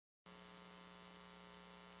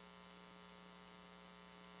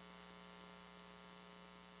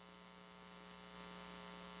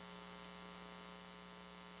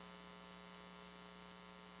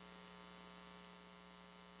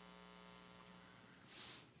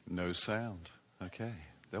No sound. Okay.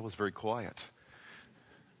 That was very quiet.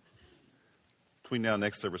 Between now and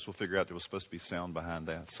next service, we'll figure out there was supposed to be sound behind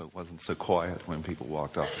that, so it wasn't so quiet when people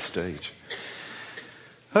walked off the stage.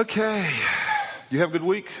 Okay. You have a good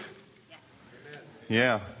week? Yes.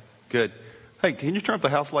 Yeah. Good. Hey, can you turn up the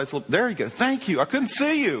house lights a little? There you go. Thank you. I couldn't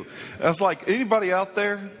see you. I was like, anybody out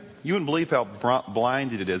there? You wouldn't believe how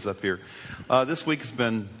blinded it is up here. This week has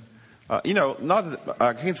been, I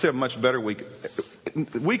can't say a much better week.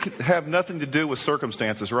 We could have nothing to do with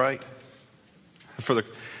circumstances, right?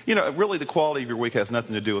 Really the quality of your week has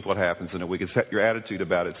nothing to do with what happens in a week. It's your attitude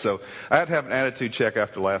about it. So I had to have an attitude check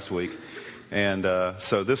after last week. And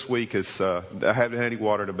so this week is, I haven't had any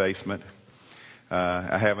water in the basement.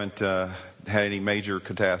 I haven't had any major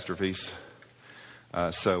catastrophes.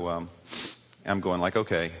 So I'm going like,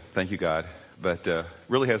 okay, thank you, God. But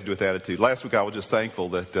really has to do with attitude. Last week I was just thankful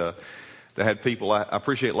that I had people. I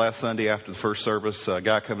appreciate last Sunday after the first service, a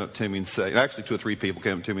guy coming up to me and said, actually 2 or 3 people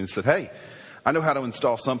came up to me and said, hey, I know how to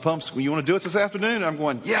install sump pumps. You want to do it this afternoon? And I'm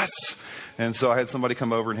going, yes. And so I had somebody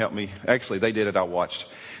come over and help me. Actually, they did it. I watched.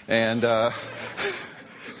 And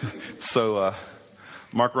so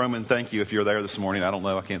Mark Roman, thank you if you're there this morning. I don't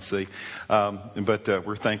know. I can't see. But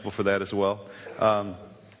we're thankful for that as well. So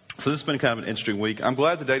this has been kind of an interesting week. I'm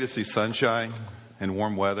glad today to see sunshine and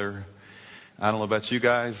warm weather. I don't know about you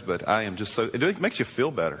guys, but I am just it makes you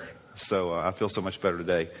feel better. So I feel so much better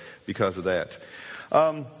today because of that.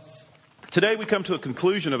 Today we come to a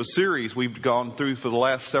conclusion of a series we've gone through for the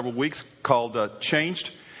last several weeks called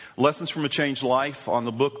Changed, Lessons from a Changed Life, on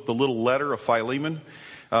the book, The Little Letter of Philemon.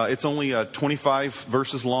 It's only 25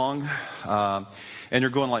 verses long. And you're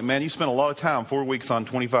going like, man, you spent a lot of time, 4 weeks on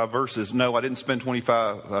 25 verses. No, I didn't spend 4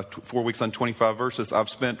 weeks on 25 verses. I've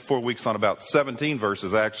spent 4 weeks on about 17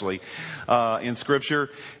 verses, actually, in Scripture.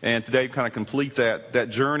 And today kind of complete that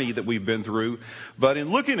journey that we've been through. But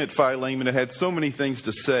in looking at Philemon, it had so many things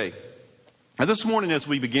to say. And this morning as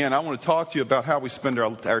we begin, I want to talk to you about how we spend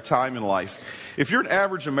our time in life. If you're an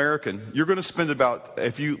average American, you're going to spend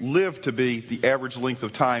if you live to be the average length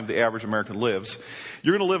of time the average American lives,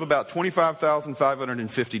 you're going to live about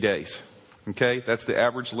 25,550 days. Okay? That's the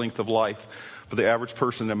average length of life for the average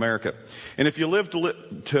person in America. And if you live to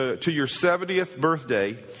your 70th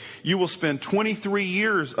birthday, you will spend 23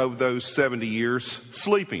 years of those 70 years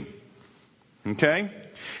sleeping. Okay?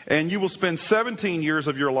 And you will spend 17 years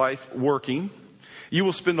of your life working. You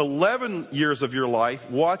will spend 11 years of your life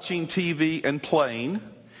watching TV and playing.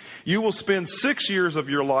 You will spend 6 years of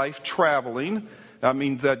your life traveling. That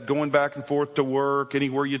means that going back and forth to work,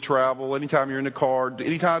 anywhere you travel, anytime you're in the car,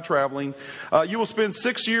 any kind of traveling. You will spend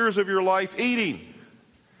 6 years of your life eating.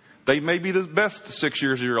 They may be the best 6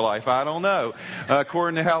 years of your life. I don't know,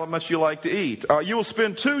 according to how much you like to eat. You will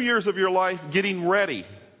spend 2 years of your life getting ready.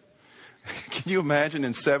 Can you imagine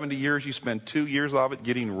in 70 years you spend 2 years of it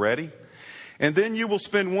getting ready? And then you will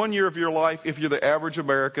spend 1 year of your life if you're the average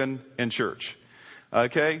American in church.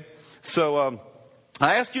 Okay? So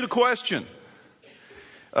I ask you the question.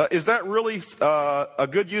 Is that really a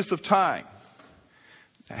good use of time?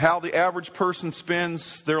 How the average person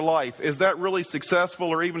spends their life. Is that really successful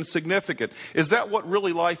or even significant? Is that what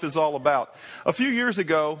really life is all about? A few years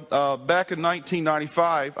ago, back in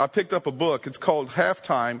 1995, I picked up a book. It's called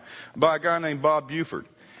Halftime by a guy named Bob Buford.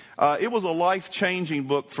 It was a life-changing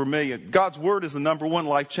book for me. God's Word is the number one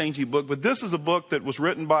life-changing book, but this is a book that was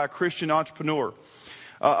written by a Christian entrepreneur.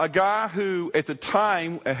 A guy who, at the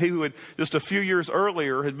time, who had just a few years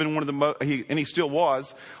earlier had been and he still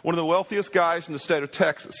was, one of the wealthiest guys in the state of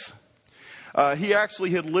Texas. He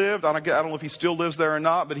actually had lived, I don't know if he still lives there or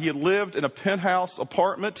not, but he had lived in a penthouse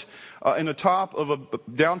apartment in the top of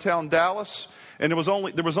downtown Dallas. And there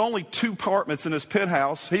was only 2 apartments in his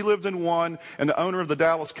penthouse. He lived in one, and the owner of the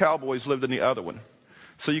Dallas Cowboys lived in the other one.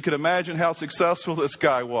 So you can imagine how successful this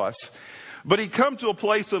guy was. But he'd come to a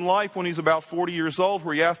place in life when he's about 40 years old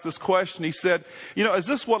where he asked this question. He said, is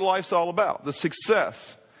this what life's all about? The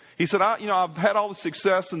success. He said, I've had all the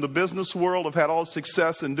success in the business world. I've had all the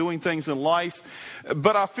success in doing things in life.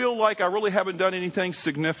 But I feel like I really haven't done anything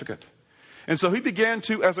significant. And so he began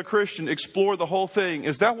to, as a Christian, explore the whole thing.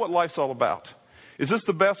 Is that what life's all about? Is this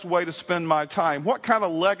the best way to spend my time? What kind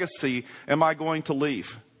of legacy am I going to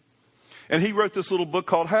leave? And he wrote this little book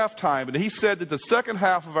called Halftime. And he said that the second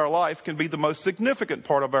half of our life can be the most significant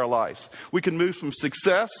part of our lives. We can move from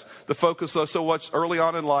success, the focus of so much early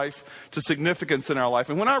on in life, to significance in our life.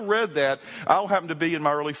 And when I read that, I happened to be in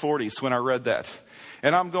my early 40s when I read that.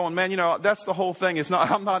 And I'm going, man, that's the whole thing.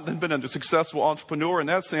 I'm not been a successful entrepreneur in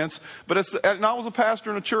that sense. And I was a pastor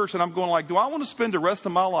in a church, and I'm going like, do I want to spend the rest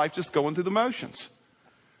of my life just going through the motions?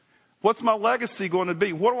 What's my legacy going to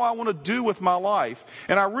be? What do I want to do with my life?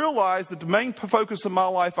 And I realized that the main focus of my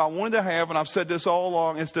life I wanted to have, and I've said this all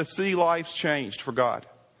along, is to see lives changed for God.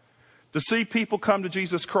 To see people come to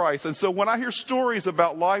Jesus Christ. And so when I hear stories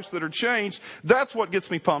about lives that are changed, that's what gets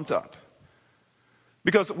me pumped up.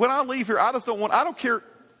 Because when I leave here, I don't care,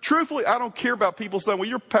 truthfully, I don't care about people saying, well,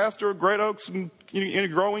 you're pastor of Great Oaks in a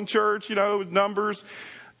growing church, numbers.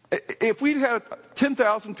 If we had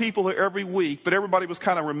 10,000 people here every week, but everybody was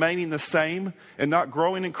kind of remaining the same and not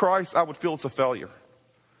growing in Christ, I would feel it's a failure.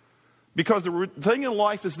 Because the thing in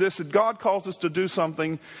life is this, that God calls us to do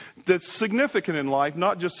something that's significant in life,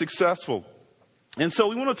 not just successful. And so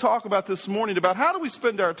we want to talk about this morning about how do we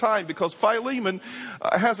spend our time, because Philemon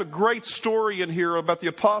has a great story in here about the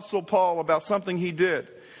Apostle Paul, about something he did.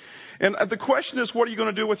 And the question is, what are you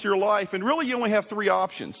going to do with your life? And really you only have three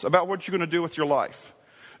options about what you're going to do with your life.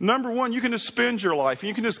 Number one, you can just spend your life.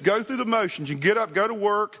 You can just go through the motions. You get up, go to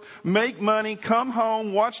work, make money, come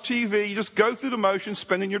home, watch TV. You just go through the motions,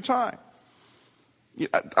 spending your time.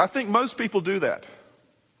 I think most people do that.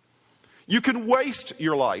 You can waste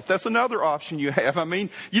your life. That's another option you have. I mean,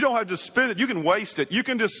 you don't have to spend it. You can waste it. You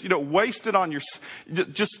can just, waste it on your,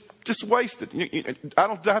 just waste it. I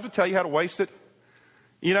don't have to tell you how to waste it.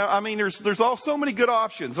 There's so many good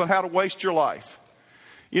options on how to waste your life.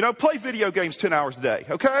 Play video games 10 hours a day,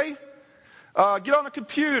 okay? Get on a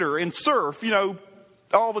computer and surf,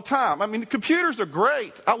 all the time. Computers are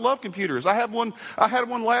great. I love computers. I had one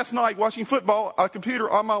last night watching football, a computer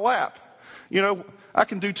on my lap. I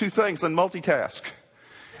can do two things and multitask.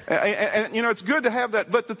 And it's good to have that.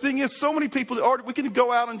 But the thing is, so many people, we can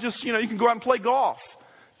go out and just, you can go out and play golf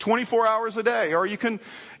 24 hours a day. Or you can,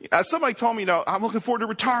 somebody told me, I'm looking forward to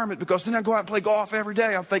retirement because then I go out and play golf every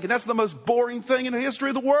day. I'm thinking that's the most boring thing in the history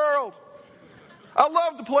of the world. I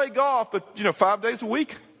love to play golf, but 5 days a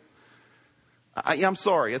week? I'm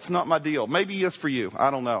sorry, it's not my deal. Maybe it's for you. I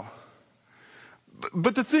don't know.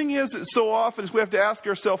 But the thing is, so often is we have to ask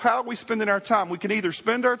ourselves, how are we spending our time? We can either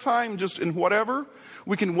spend our time just in whatever,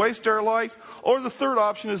 we can waste our life, or the third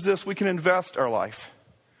option is this, we can invest our life.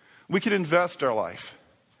 We can invest our life.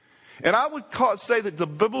 And I would say that the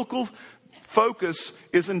biblical focus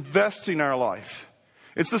is investing our life.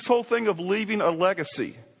 It's this whole thing of leaving a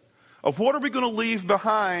legacy. Of what are we going to leave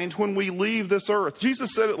behind when we leave this earth?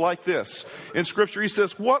 Jesus said it like this in Scripture. He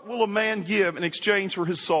says, what will a man give in exchange for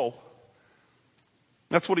his soul?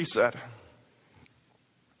 That's what he said.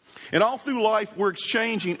 And all through life, we're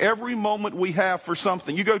exchanging every moment we have for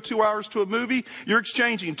something. You go 2 hours to a movie, you're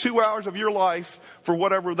exchanging 2 hours of your life for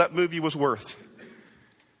whatever that movie was worth.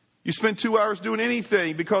 You spend 2 hours doing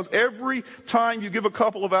anything because every time you give a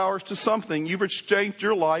couple of hours to something, you've exchanged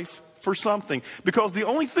your life for something. Because the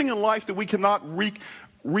only thing in life that we cannot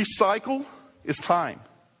recycle is time.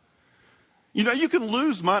 You can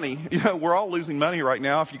lose money. We're all losing money right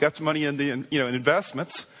now. If you got some money in the, in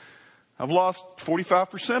investments, I've lost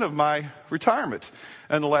 45% of my retirement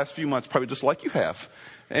in the last few months, probably just like you have.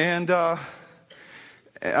 And I'm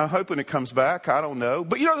hoping it comes back. I don't know.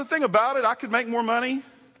 But the thing about it, I could make more money,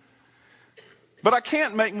 but I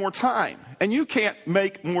can't make more time. And you can't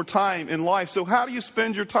make more time in life. So how do you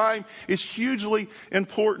spend your time is hugely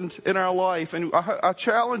important in our life. And I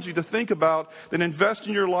challenge you to think about that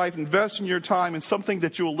investing your life, investing your time in something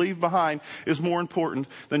that you will leave behind is more important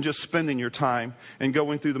than just spending your time and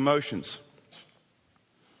going through the motions.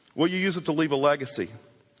 Will you use it to leave a legacy?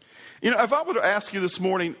 If I were to ask you this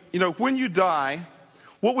morning, when you die,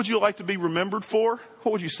 what would you like to be remembered for?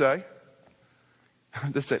 What would you say?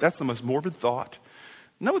 That's the most morbid thought.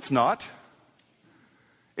 No, it's not.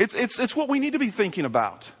 It's what we need to be thinking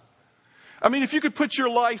about. If you could put your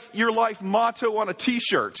life motto on a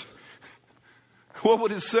t-shirt, what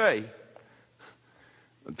would it say?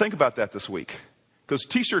 Think about that this week. Because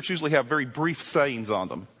t-shirts usually have very brief sayings on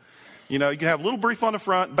them. You can have a little brief on the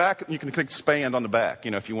front, back, and you can expand on the back,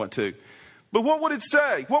 if you want to. But what would it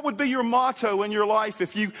say? What would be your motto in your life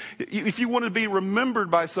if you wanted to be remembered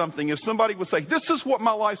by something? If somebody would say, this is what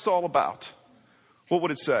my life's all about, what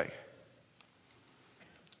would it say?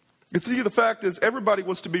 The fact is, everybody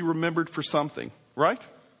wants to be remembered for something, right?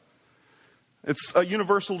 It's a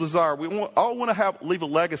universal desire. We all want to leave a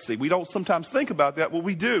legacy. We don't sometimes think about that, but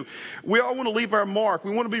we do. We all want to leave our mark.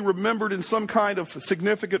 We want to be remembered in some kind of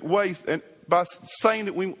significant way, and by saying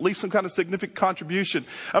that we leave some kind of significant contribution.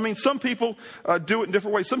 Some people do it in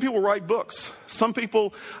different ways. Some people write books. Some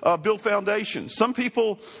people build foundations. Some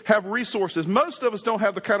people have resources. Most of us don't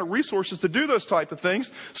have the kind of resources to do those type of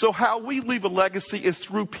things. So how we leave a legacy is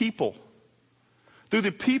through people. Through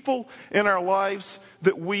the people in our lives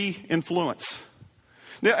that we influence.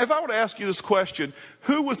 Now, if I were to ask you this question,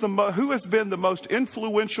 who has been the most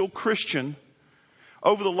influential Christian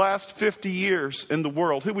over the last 50 years in the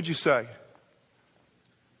world? Who would you say?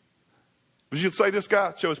 Would you say this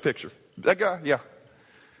guy? Show his picture. That guy? Yeah.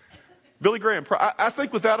 Billy Graham. I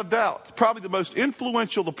think without a doubt, probably the most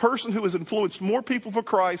influential, the person who has influenced more people for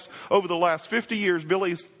Christ over the last 50 years.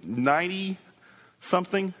 Billy's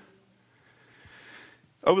 90-something.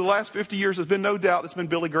 Over the last 50 years, there's been no doubt it's been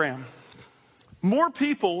Billy Graham. More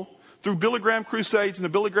people through Billy Graham Crusades and the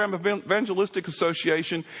Billy Graham Evangelistic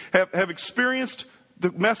Association have experienced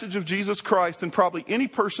the message of Jesus Christ than probably any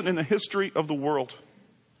person in the history of the world.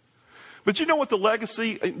 But you know what the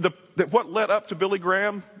legacy, what led up to Billy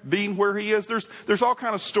Graham being where he is? There's all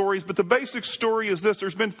kind of stories, but the basic story is this.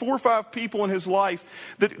 There's been 4 or 5 people in his life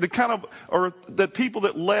that people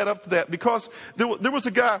that led up to that. Because there was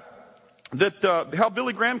a guy how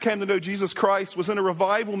Billy Graham came to know Jesus Christ was in a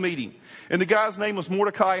revival meeting. And the guy's name was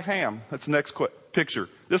Mordecai Ham. That's the next picture.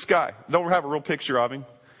 This guy. Don't have a real picture of him.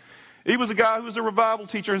 He was a guy who was a revival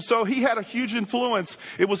teacher, and so he had a huge influence.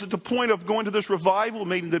 It was at the point of going to this revival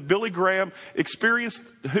meeting that Billy Graham experienced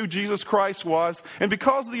who Jesus Christ was. And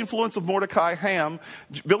because of the influence of Mordecai Ham,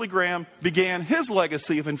 Billy Graham began his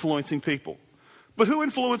legacy of influencing people. But who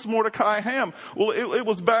influenced Mordecai Ham? Well, it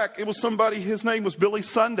was somebody, his name was Billy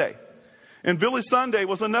Sunday. And Billy Sunday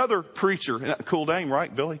was another preacher. Cool name,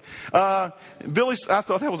 right, Billy? I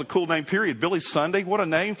thought that was a cool name, period. Billy Sunday, what a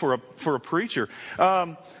name for a preacher.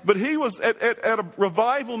 But he was at a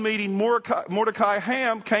revival meeting. Mordecai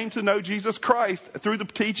Ham came to know Jesus Christ through the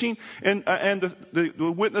teaching and the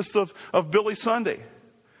witness of Billy Sunday.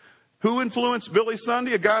 Who influenced Billy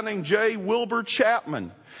Sunday? A guy named J. Wilbur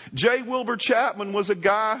Chapman. J. Wilbur Chapman was a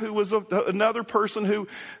guy who was another person who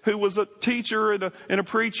was a teacher and a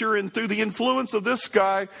preacher. And through the influence of this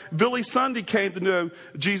guy, Billy Sunday came to know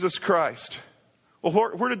Jesus Christ. Well,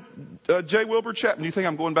 where did J. Wilbur Chapman? Do you think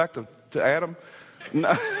I'm going back to Adam?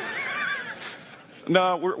 No,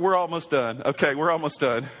 no, we're almost done. Okay, we're almost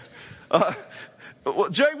done.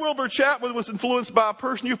 J. Wilbur Chapman was influenced by a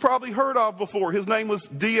person you've probably heard of before. His name was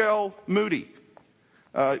D.L. Moody.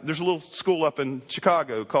 There's a little school up in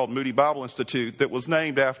Chicago called Moody Bible Institute that was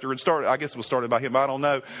named after and started. I guess it was started by him. I don't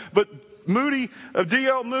know. But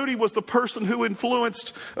D.L. Moody was the person who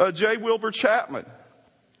influenced J. Wilbur Chapman.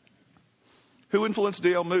 Who influenced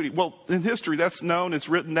D.L. Moody? Well, in history, that's known. It's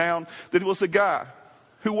written down that it was a guy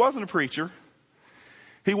who wasn't a preacher.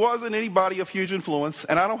 He wasn't anybody of huge influence,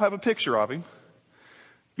 and I don't have a picture of him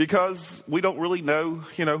because we don't really know,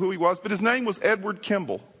 who he was. But his name was Edward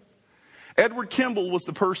Kimball. Edward Kimball was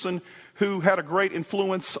the person who had a great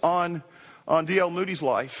influence on D.L. Moody's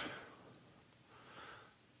life.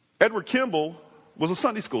 Edward Kimball was a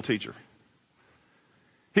Sunday school teacher.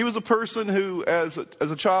 He was a person who, as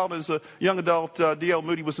a child, as a young adult, D.L.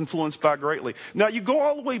 Moody was influenced by greatly. Now, you go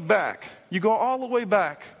all the way back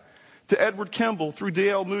to Edward Kimball, through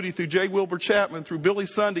D.L. Moody, through J. Wilbur Chapman, through Billy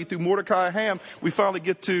Sunday, through Mordecai Ham. We finally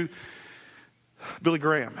get to Billy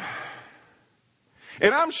Graham.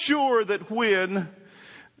 And I'm sure that when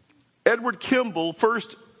Edward Kimball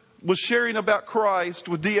first was sharing about Christ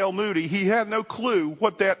with D.L. Moody, he had no clue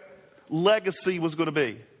what that legacy was going to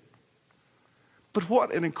be. But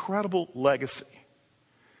what an incredible legacy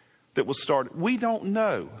that was started. We don't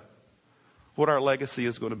know what our legacy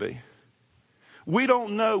is going to be. We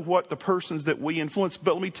don't know what the persons that we influence.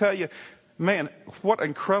 But let me tell you, man, what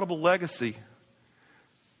incredible legacy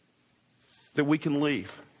that we can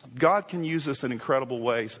leave. God can use us in incredible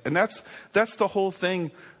ways. And that's the whole thing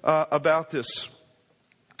about this.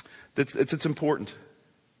 It's important.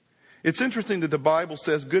 It's interesting that the Bible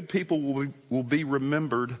says good people will be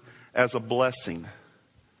remembered as a blessing.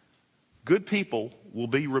 Good people will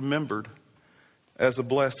be remembered as a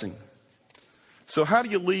blessing. So how do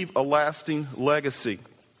you leave a lasting legacy?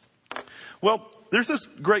 Well, there's this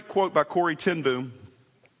great quote by Corrie ten Boom.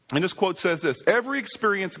 And this quote says this: every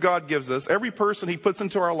experience God gives us, every person He puts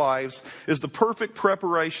into our lives is the perfect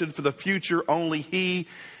preparation for the future only He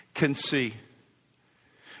can see.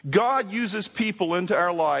 God uses people into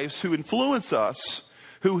our lives who influence us,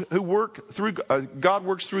 who work through, God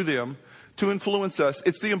works through them to influence us.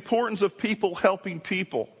 It's the importance of people helping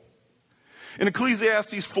people. In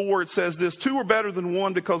Ecclesiastes 4, it says this: 2 are better than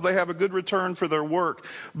 1 because they have a good return for their work.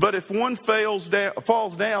 But if one falls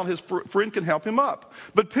down, his friend can help him up.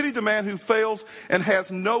 But pity the man who fails and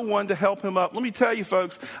has no one to help him up. Let me tell you,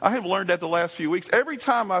 folks, I have learned that the last few weeks. Every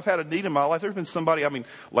time I've had a need in my life, there's been somebody,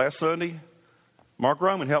 last Sunday, Mark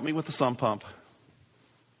Roman helped me with the sump pump.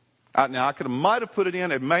 I might have put it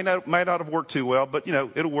in. It may not have worked too well, but,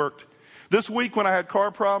 it worked. This week when I had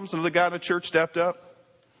car problems, another guy in the church stepped up.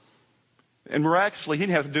 And miraculously, he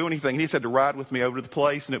didn't have to do anything. He just had to ride with me over to the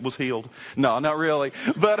place, and it was healed. No, not really.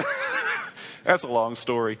 But that's a long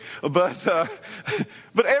story. But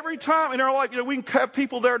every time in our life, we can have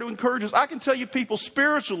people there to encourage us. I can tell you people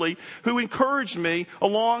spiritually who encouraged me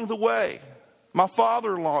along the way. My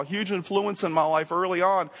father-in-law, huge influence in my life early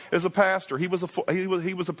on as a pastor. He was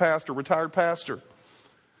a pastor, retired pastor.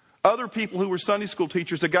 Other people who were Sunday school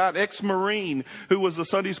teachers, a guy, ex-Marine, who was a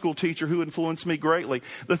Sunday school teacher who influenced me greatly.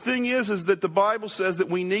 The thing is that the Bible says that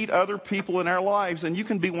we need other people in our lives, and you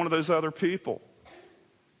can be one of those other people.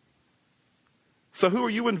 So who are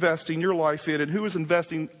you investing your life in, and who is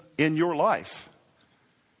investing in your life?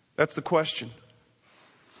 That's the question.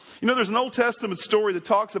 There's an Old Testament story that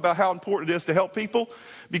talks about how important it is to help people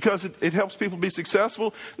because it helps people be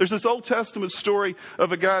successful. There's this Old Testament story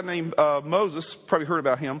of a guy named Moses, probably heard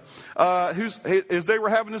about him, as they were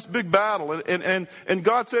having this big battle. And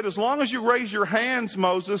God said, as long as you raise your hands,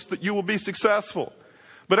 Moses, that you will be successful.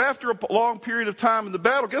 But after a long period of time in the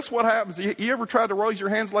battle, guess what happens? You ever tried to raise your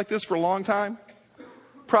hands like this for a long time?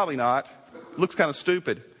 Probably not. It looks kind of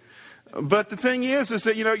stupid. But the thing is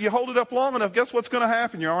that, you hold it up long enough, guess what's going to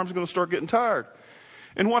happen? Your arms are going to start getting tired.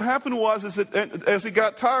 And what happened was that as he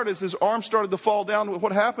got tired, as his arms started to fall down,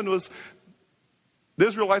 what happened was the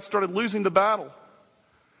Israelites started losing the battle.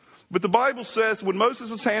 But the Bible says when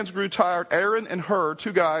Moses' hands grew tired, Aaron and Hur,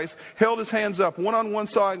 two guys, held his hands up, one on one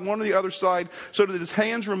side, one on the other side, so that his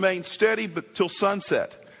hands remained steady but till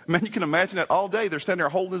sunset. Man, you can imagine that all day. They're standing there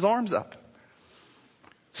holding his arms up.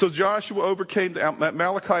 So Joshua overcame the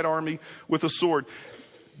Amalekite army with a sword.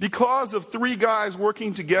 Because of three guys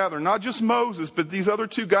working together, not just Moses, but these other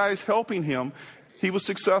two guys helping him, he was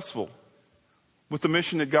successful with the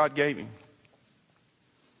mission that God gave him.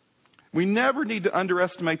 We never need to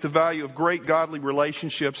underestimate the value of great godly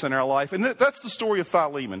relationships in our life. And that's the story of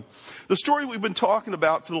Philemon. The story we've been talking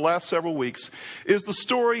about for the last several weeks is the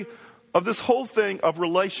story of this whole thing of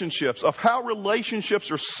relationships, of how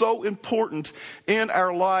relationships are so important in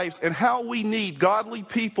our lives and how we need godly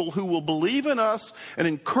people who will believe in us and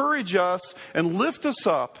encourage us and lift us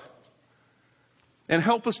up and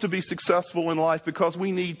help us to be successful in life because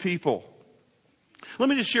we need people. Let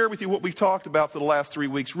me just share with you what we've talked about for the last 3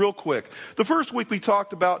 weeks real quick. The first week we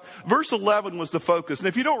talked about, verse 11 was the focus. And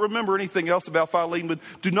if you don't remember anything else about Philemon,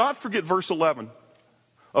 do not forget verse 11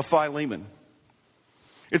 of Philemon.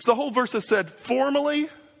 It's the whole verse that said, formerly,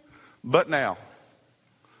 but now.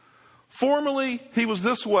 Formerly, he was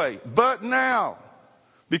this way, but now,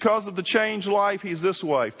 because of the changed life, he's this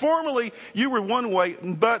way. Formerly, you were one way,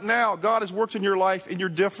 but now God has worked in your life and you're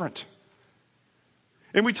different.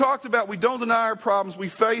 And we talked about we don't deny our problems, we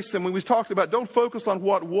face them. And we talked about don't focus on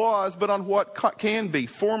what was, but on what can be.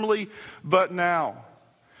 Formerly, but now.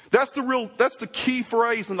 That's the key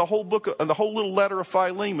phrase in the whole book, in the whole little letter of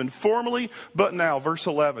Philemon. Formerly, but now, verse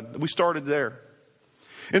 11. We started there.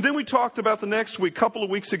 And then we talked about the next week, a couple of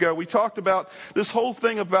weeks ago, we talked about this whole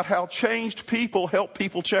thing about how changed people help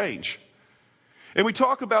people change. And we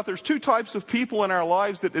talk about there's two types of people in our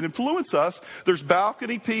lives that influence us. There's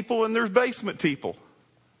balcony people and there's basement people.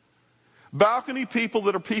 Balcony people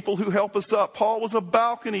that are people who help us up. Paul was a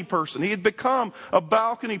balcony person. He had become a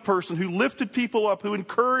balcony person who lifted people up, who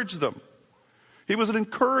encouraged them. He was an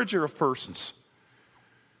encourager of persons.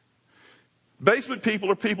 Basement people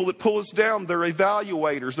are people that pull us down. They're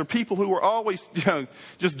evaluators. They're people who are always,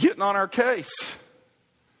 just getting on our case.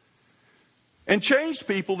 And changed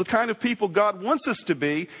people, the kind of people God wants us to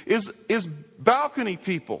be, is balcony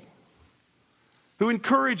people who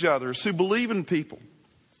encourage others, who believe in people.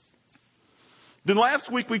 Then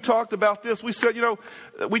last week we talked about this. We said,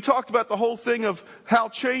 we talked about the whole thing of how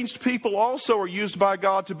changed people also are used by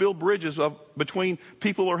God to build bridges between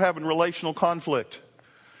people who are having relational conflict.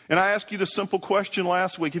 And I asked you the simple question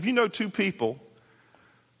last week. If you know two people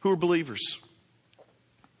who are believers,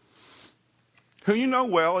 who you know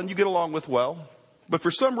well and you get along with well, but for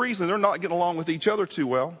some reason they're not getting along with each other too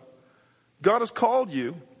well, God has called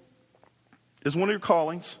you, as one of your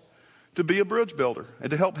callings, to be a bridge builder and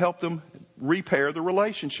to help them repair the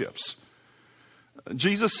relationships.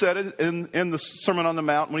 Jesus said it in the Sermon on the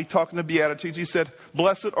Mount when he talked in the Beatitudes. He said,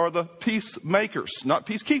 blessed are the peacemakers, not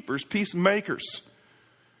peacekeepers, peacemakers.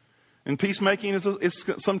 And peacemaking is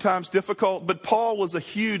sometimes difficult, but Paul was a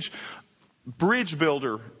huge bridge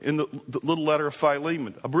builder in the little letter of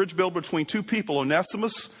Philemon. A bridge builder between two people,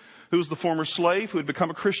 Onesimus, who was the former slave who had become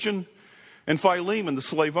a Christian, and Philemon, the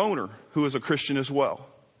slave owner, who was a Christian as well.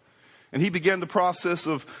 And he began the process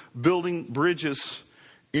of building bridges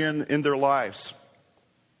in their lives.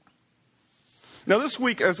 Now this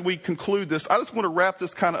week, as we conclude this, I just want to wrap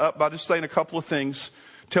this kind of up by just saying a couple of things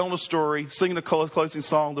telling a story, singing a closing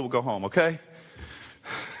song, then we'll go home, okay?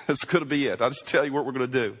 That's going to be it. I'll just tell you what we're going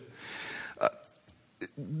to do.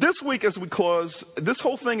 This week as we close, this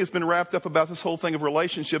whole thing has been wrapped up about this whole thing of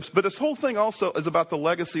relationships, but this whole thing also is about the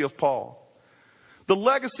legacy of Paul. The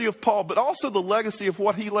legacy of Paul, but also the legacy of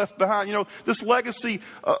what he left behind. You know, this legacy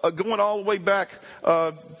going all the way back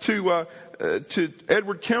to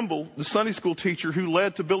Edward Kimball, the Sunday school teacher who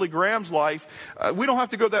led to Billy Graham's life. We don't have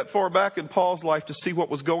to go that far back in Paul's life to see what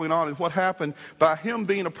was going on and what happened by him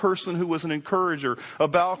being a person who was an encourager, a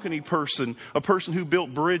balcony person, a person who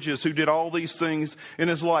built bridges, who did all these things in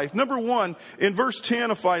his life. Number one, in verse 10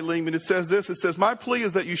 of Philemon, it says this. It says, "My plea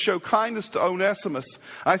is that you show kindness to Onesimus.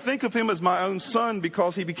 I think of him as my own son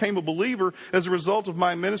because he became a believer as a result of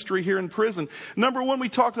my ministry here in prison." Number one, we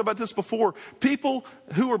talked about this before. People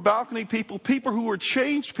who are balcony people, people who are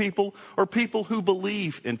changed people, are people who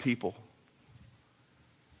believe in people.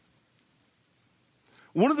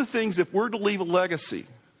 One of the things, if we're to leave a legacy,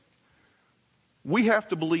 we have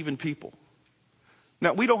to believe in people.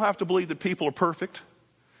 Now, we don't have to believe that people are perfect.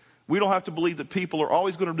 We don't have to believe that people are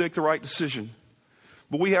always going to make the right decision.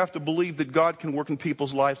 But we have to believe that God can work in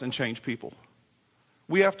people's lives and change people.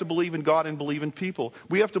 We have to believe in God and believe in people.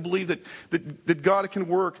 We have to believe that God can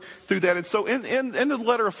work through that. And so in the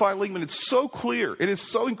letter of Philemon, it's so clear, it is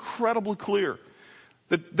so incredibly clear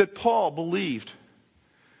that Paul believed.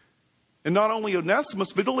 And not only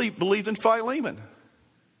Onesimus, but he believed in Philemon.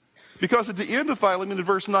 Because at the end of Philemon, in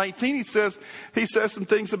verse 19, he says some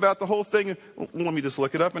things about the whole thing. Let me just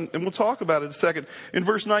look it up and we'll talk about it in a second. In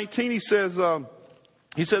verse 19, he says,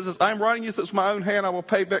 "I am writing you with my own hand, I will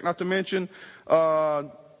pay back, not to mention."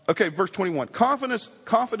 Verse 21.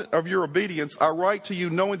 Confident of your obedience, I write to you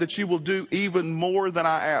knowing that you will do even more than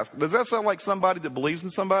I ask. Does that sound like somebody that believes in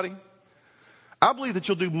somebody? I believe that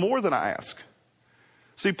you'll do more than I ask.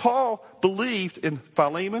 See, Paul believed in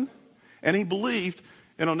Philemon and he believed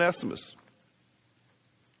in Onesimus.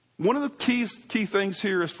 One of the key things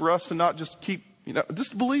here is for us to not just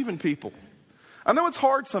just believe in people. I know it's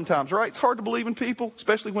hard sometimes, right? It's hard to believe in people,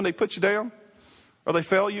 especially when they put you down or they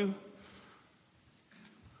fail you.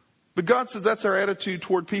 But God says that's our attitude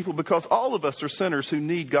toward people because all of us are sinners who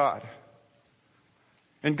need God.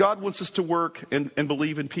 And God wants us to work and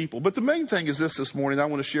believe in people. But the main thing is this morning. I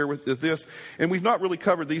want to share with this. And we've not really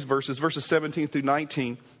covered these verses 17 through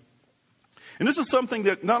 19. And this is something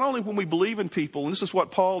that not only when we believe in people, and this is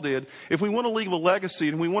what Paul did, if we want to leave a legacy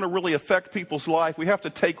and we want to really affect people's life, we have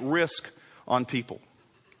to take risk on people.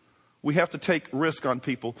 We have to take risk on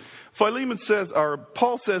people.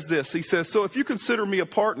 Paul says this. He says, "So if you consider me a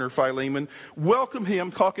partner, Philemon, welcome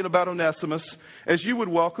him," talking about Onesimus, "as you would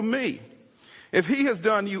welcome me. If he has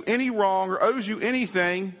done you any wrong or owes you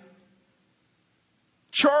anything,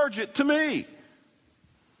 charge it to me."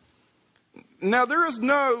 Now, there is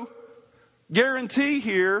no guarantee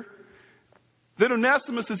here that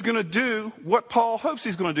Onesimus is going to do what Paul hopes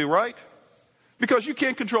he's going to do, right? Because you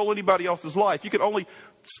can't control anybody else's life. You can only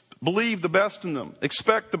believe the best in them,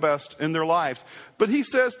 expect the best in their lives. But he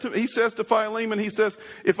says to Philemon, he says,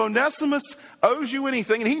 if Onesimus owes you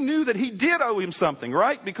anything, and he knew that he did owe him something,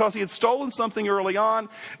 right? Because he had stolen something early on,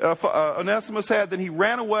 Onesimus had, then he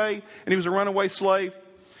ran away, and he was a runaway slave.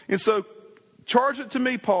 And so, charge it to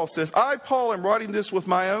me, Paul says. I, Paul, am writing this with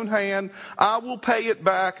my own hand. I will pay it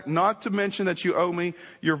back, not to mention that you owe me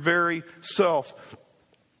your very self.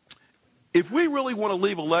 If we really want to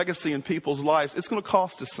leave a legacy in people's lives, it's going to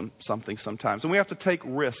cost us something sometimes. And we have to take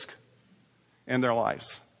risk in their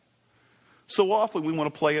lives. So often we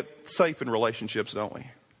want to play it safe in relationships, don't we?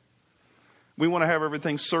 We want to have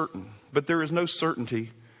everything certain. But there is no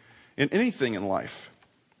certainty in anything in life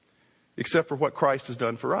except for what Christ has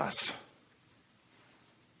done for us.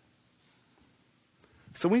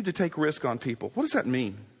 So we need to take risk on people. What does that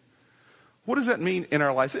mean? What does that mean in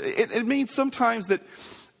our lives? It means sometimes that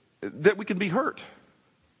we can be hurt.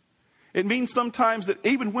 It means sometimes that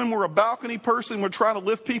even when we're a balcony person, we're trying to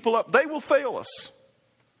lift people up, they will fail us.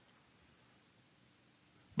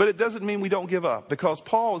 But it doesn't mean we don't give up, because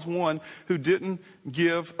Paul is one who didn't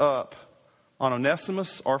give up on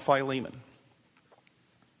Onesimus or Philemon.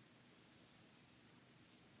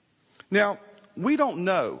 Now, we don't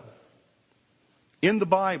know in the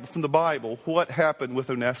Bible, from the Bible, what happened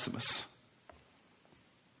with Onesimus.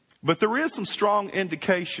 But there is some strong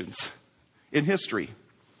indications in history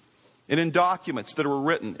and in documents that were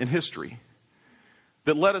written in history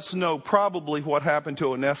that let us know probably what happened to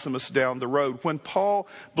Onesimus down the road when Paul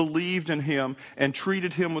believed in him and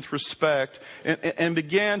treated him with respect and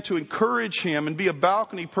began to encourage him and be a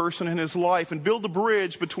balcony person in his life and build a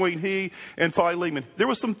bridge between he and Philemon. There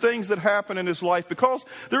were some things that happened in his life because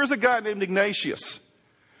there is a guy named Ignatius.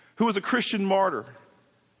 who was a Christian martyr.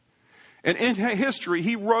 And in history,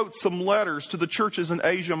 he wrote some letters to the churches in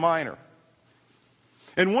Asia Minor.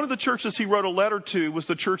 And one of the churches he wrote a letter to was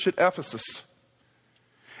the church at Ephesus.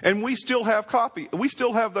 And we still have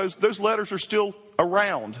those. Those letters are still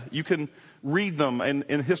around. You can read them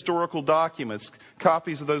in historical documents,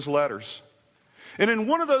 copies of those letters. And in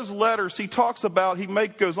one of those letters, he talks about,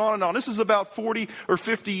 goes on and on. This is about 40 or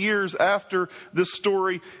 50 years after this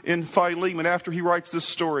story in Philemon, after he writes this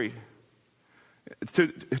story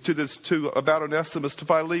about Onesimus to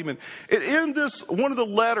Philemon. And in this, one of the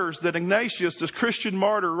letters that Ignatius, this Christian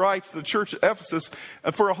martyr, writes to the church at Ephesus,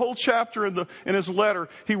 for a whole chapter in his letter,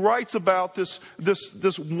 he writes about this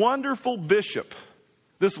wonderful bishop,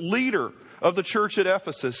 this leader of the church at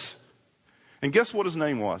Ephesus. And guess what his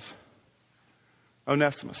name was?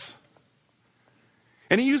 Onesimus.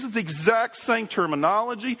 And he uses the exact same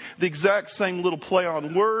terminology, the exact same little play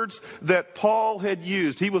on words that Paul had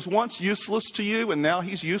used. He was once useless to you, and now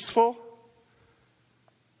he's useful.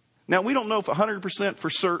 Now, we don't know if 100%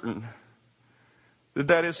 for certain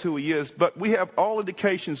that is who he is, but we have all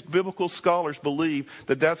indications. Biblical scholars believe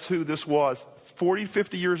that that's who this was. 40,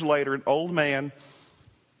 50 years later, an old man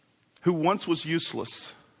who once was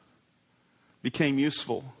useless became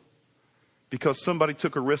useful because somebody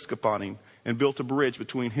took a risk upon him and built a bridge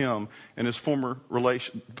between him and his former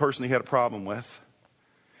person he had a problem with.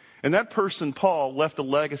 And that person, Paul, left a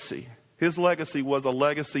legacy. His legacy was a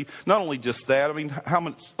legacy, not only just that. I mean, how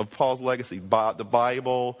much of Paul's legacy? The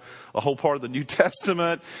Bible, a whole part of the New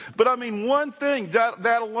Testament. But I mean, one thing, that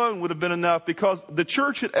alone would have been enough, because the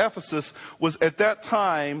church at Ephesus was at that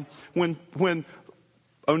time when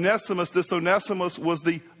Onesimus was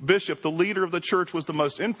the bishop, the leader of the church, was the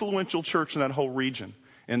most influential church in that whole region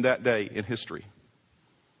in that day in history.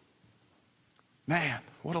 Man,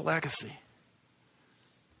 what a legacy.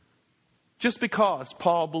 Just because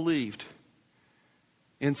Paul believed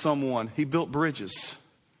in someone, he built bridges.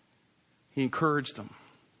 He encouraged them.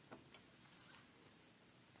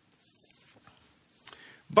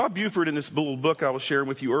 Bob Buford, in this little book I was sharing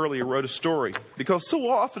with you earlier, wrote a story. Because so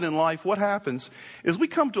often in life, what happens is we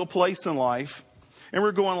come to a place in life and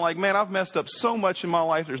we're going like, man, I've messed up so much in my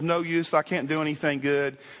life. There's no use. I can't do anything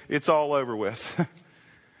good. It's all over with.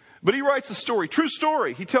 But he writes a story, true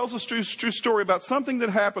story. He tells us true story about something that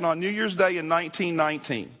happened on New Year's Day in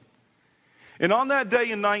 1919. And on that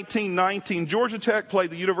day in 1919, Georgia Tech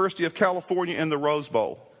played the University of California in the Rose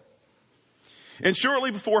Bowl. And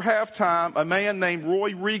shortly before halftime, a man named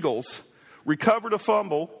Roy Riegels recovered a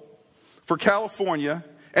fumble for California,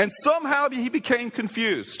 and somehow he became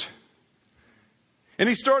confused. And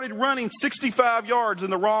he started running 65 yards in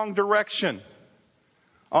the wrong direction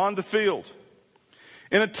on the field.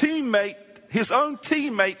 And his own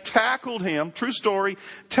teammate tackled him, true story,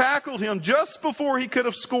 tackled him just before he could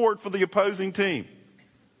have scored for the opposing team.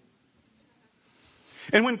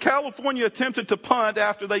 And when California attempted to punt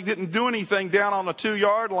after they didn't do anything down on the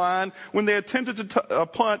 2-yard line, when they attempted to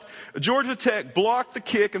punt, Georgia Tech blocked the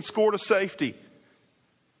kick and scored a safety.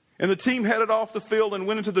 And the team headed off the field and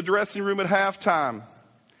went into the dressing room at halftime.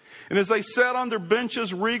 And as they sat on their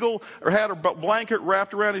benches, Riegel had a blanket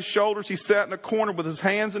wrapped around his shoulders. He sat in a corner with his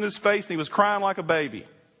hands in his face, and he was crying like a baby.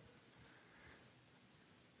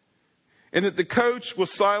 And that the coach was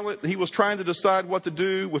silent. He was trying to decide what to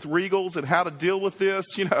do with Riegels and how to deal with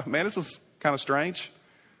this. You know, man, this is kind of strange.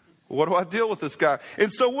 What do I deal with this guy?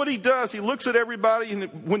 And so what he does, he looks at everybody,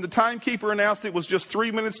 and when the timekeeper announced it was just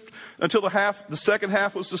 3 minutes until the second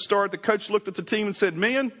half was to start, the coach looked at the team and said,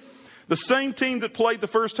 "Men, the same team that played the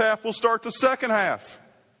first half will start the second half."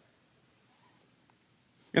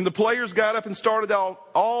 And the players got up and started out,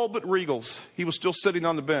 all but Riegels. He was still sitting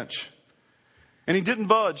on the bench. And he didn't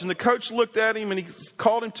budge. And the coach looked at him and he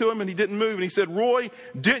called him to him and he didn't move. And he said, "Roy,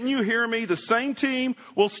 didn't you hear me? The same team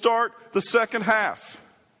will start the second half."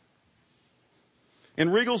 And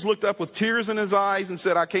Riegels looked up with tears in his eyes and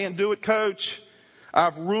said, "I can't do it, coach.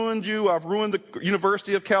 I've ruined you. I've ruined the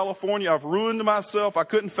University of California. I've ruined myself. I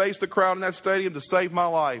couldn't face the crowd in that stadium to save my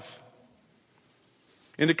life."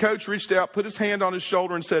 And the coach reached out, put his hand on his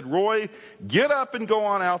shoulder and said, "Roy, get up and go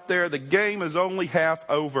on out there. The game is only half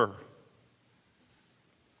over."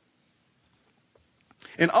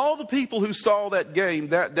 And all the people who saw that game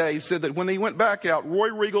that day said that when he went back out, Roy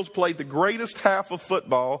Riegels played the greatest half of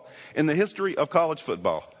football in the history of college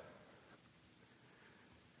football.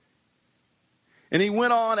 And he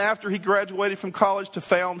went on after he graduated from college to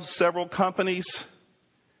found several companies.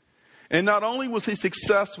 And not only was he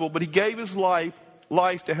successful, but he gave his life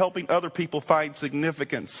to helping other people find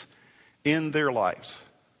significance in their lives.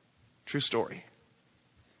 True story.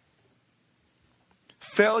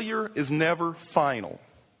 Failure is never final.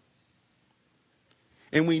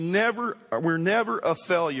 And we're never a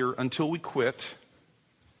failure until we quit.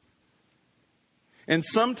 And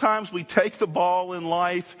sometimes we take the ball in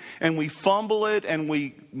life and we fumble it and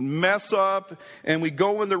we mess up and we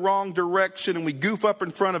go in the wrong direction and we goof up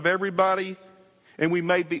in front of everybody. And we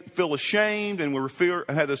may feel ashamed and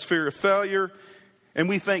have this fear of failure. And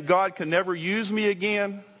we think God can never use me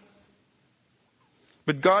again.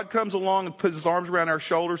 But God comes along and puts his arms around our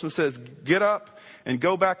shoulders and says, get up and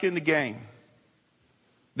go back in the game.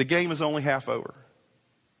 The game is only half over.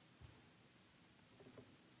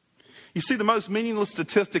 You see, the most meaningless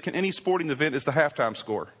statistic in any sporting event is the halftime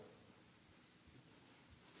score.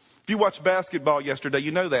 If you watched basketball yesterday,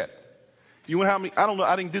 you know that. You know how many? I don't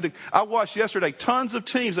know. I watched yesterday. Tons of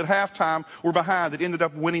teams at halftime were behind that ended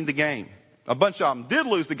up winning the game. A bunch of them did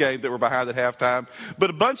lose the game that were behind at halftime, but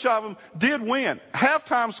a bunch of them did win.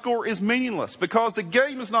 Halftime score is meaningless because the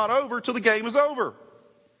game is not over till the game is over.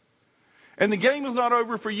 And the game is not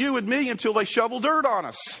over for you and me until they shovel dirt on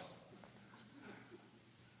us.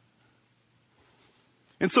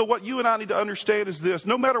 And so what you and I need to understand is this.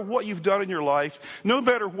 No matter what you've done in your life, no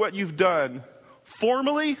matter what you've done,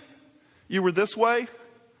 formerly you were this way,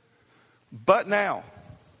 but now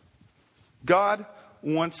God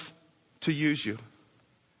wants to use you.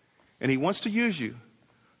 And he wants to use you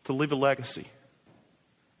to leave a legacy.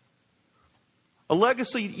 A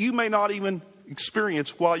legacy you may not even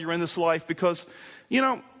experience while you're in this life because,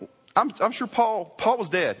 I'm sure Paul was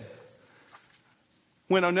dead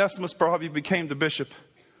when Onesimus probably became the bishop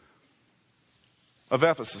of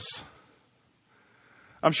Ephesus.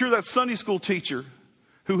 I'm sure that Sunday school teacher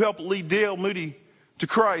who helped lead Dale Moody to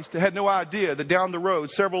Christ had no idea that down the road,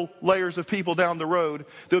 several layers of people down the road,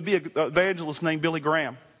 there would be an evangelist named Billy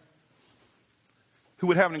Graham who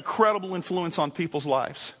would have an incredible influence on people's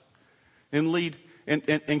lives and lead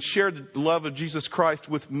and share the love of Jesus Christ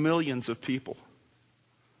with millions of people.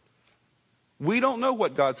 We don't know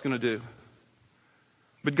what God's going to do.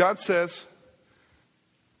 But God says,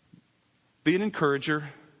 be an encourager,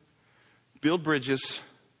 build bridges,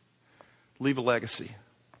 leave a legacy.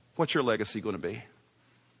 What's your legacy going to be?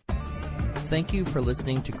 Thank you for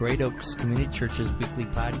listening to Great Oaks Community Church's weekly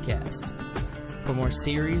podcast. For more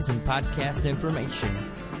series and podcast information,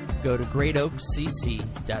 go to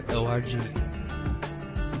greatoakscc.org.